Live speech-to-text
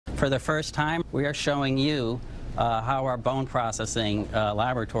For the first time, we are showing you how our bone processing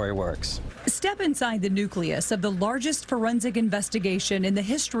laboratory works. Step inside the nucleus of the largest forensic investigation in the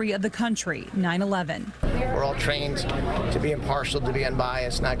history of the country, 9/11. We're all trained to be impartial, to be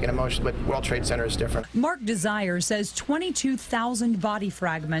unbiased, not get emotional, but World Trade Center is different. Mark Desire says 22,000 body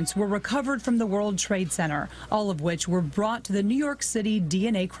fragments were recovered from the World Trade Center, all of which were brought to the New York City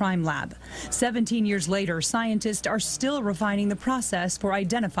DNA crime lab. 17 years later, scientists are still refining the process for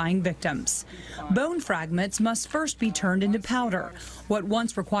identifying victims. Bone fragments must first be turned into powder. What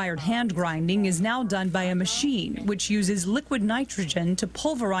once required hand grinding is now done by a machine which uses liquid nitrogen to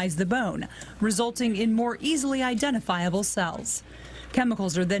pulverize the bone, resulting in more easily identifiable cells.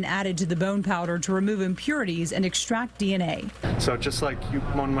 Chemicals are then added to the bone powder to remove impurities and extract DNA. So just like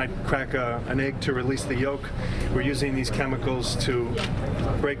one might crack an egg to release the yolk, we're using these chemicals to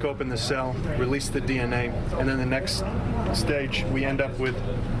break open the cell, release the DNA, and then the next stage we end up with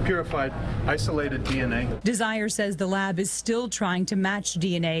purified, isolated DNA. Desire says the lab is still trying to match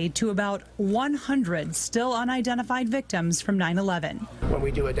DNA to about 100 still unidentified victims from 9/11. When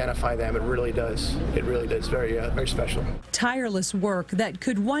we do identify them, it really does very special. Tireless work that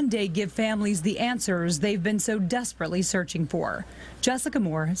could one day give families the answers they've been so desperately searching for. Jessica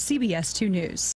Moore, CBS 2 News.